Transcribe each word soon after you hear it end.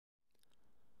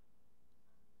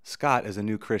Scott is a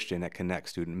new Christian at Connect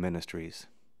Student Ministries.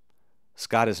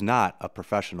 Scott is not a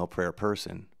professional prayer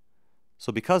person.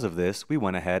 So because of this, we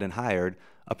went ahead and hired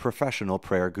a professional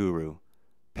prayer guru,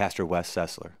 Pastor Wes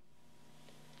Sessler.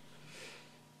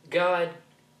 God,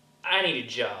 I need a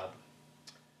job.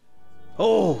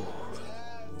 Oh,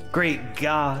 great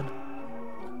God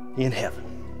in heaven,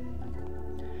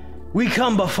 we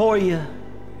come before you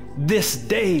this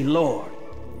day, Lord,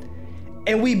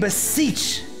 and we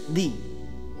beseech thee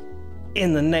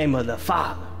in the name of the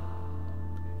Father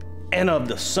and of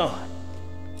the Son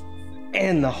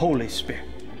and the Holy Spirit,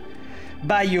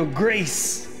 by your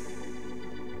grace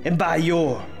and by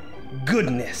your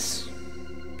goodness.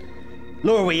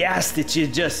 Lord, we ask that you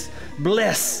just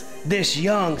bless this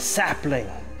young sapling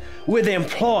with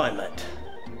employment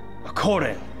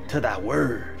according to thy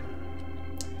word.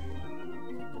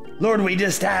 Lord, we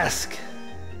just ask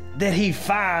that he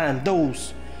find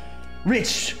those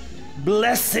rich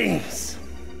blessings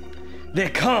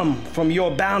that come from your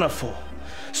bountiful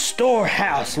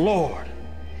storehouse, Lord,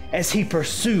 as he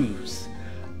pursues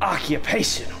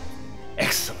occupational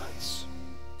excellence.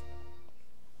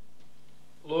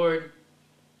 Lord,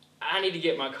 I need to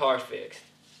get my car fixed.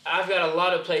 I've got a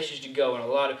lot of places to go and a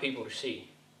lot of people to see.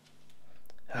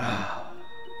 Oh,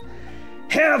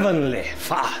 Heavenly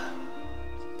Father,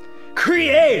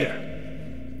 Creator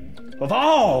of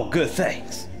all good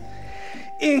things,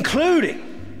 including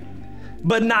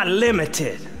but not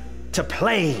limited to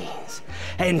planes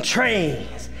and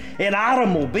trains and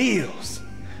automobiles.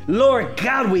 Lord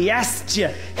God, we ask that you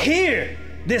hear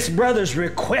this brother's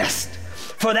request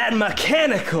for that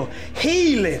mechanical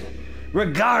healing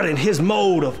regarding his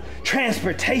mode of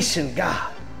transportation,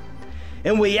 God.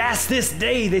 And we ask this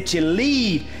day that you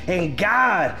lead and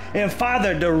guide and,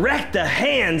 Father, direct the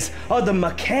hands of the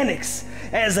mechanics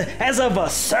as of a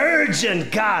surgeon,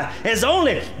 God, as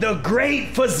only the great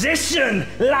physician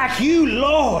like you,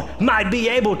 Lord, might be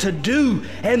able to do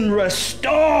and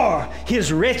restore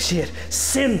his wretched,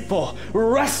 sinful,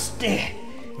 rusty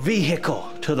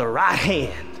vehicle to the right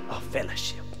hand of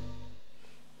fellowship.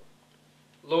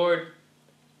 Lord,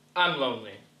 I'm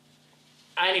lonely.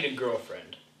 I need a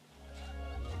girlfriend.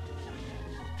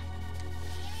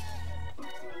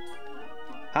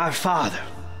 Our Father,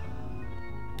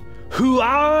 who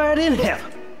art in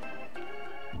heaven,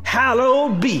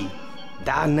 hallowed be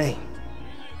thy name.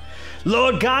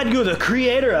 Lord God, you're the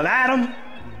creator of Adam,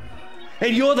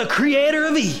 and you're the creator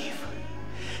of Eve.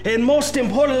 And most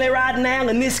importantly right now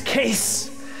in this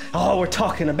case, we're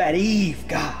talking about Eve,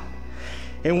 God.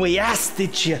 And we ask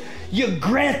that you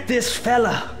grant this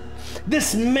fella,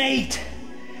 this mate,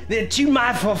 that you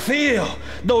might fulfill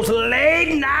those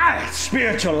late night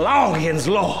spiritual longings,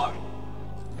 Lord.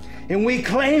 And we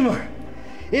claim her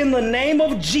in the name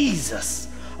of Jesus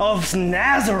of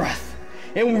Nazareth.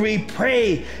 And we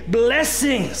pray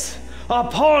blessings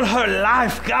upon her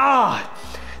life, God,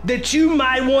 that you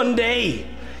might one day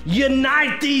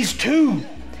unite these two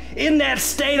in that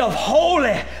state of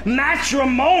holy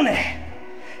matrimony.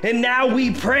 And now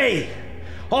we pray,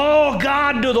 oh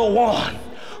God, to the one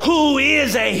who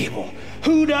is able,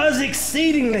 who does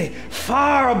exceedingly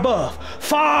far above,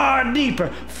 far deeper,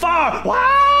 far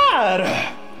wider.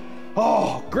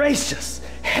 Oh, gracious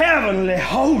heavenly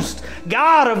host,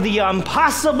 God of the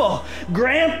impossible,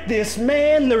 grant this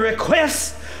man the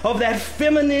request of that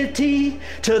femininity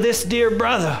to this dear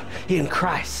brother in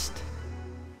Christ.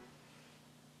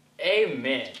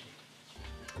 Amen.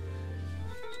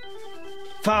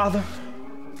 Father,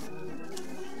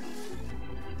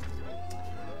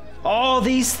 all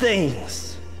these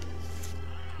things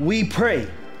we pray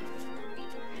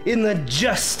in the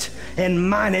just and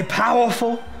mighty,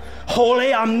 powerful,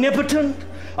 holy, omnipotent,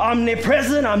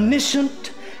 omnipresent,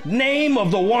 omniscient name of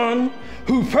the one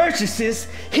who purchases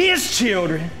his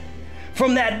children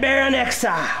from that barren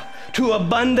exile to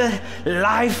abundant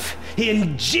life,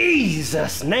 in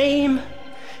Jesus' name.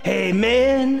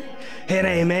 Amen and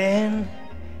amen.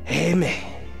 Amen.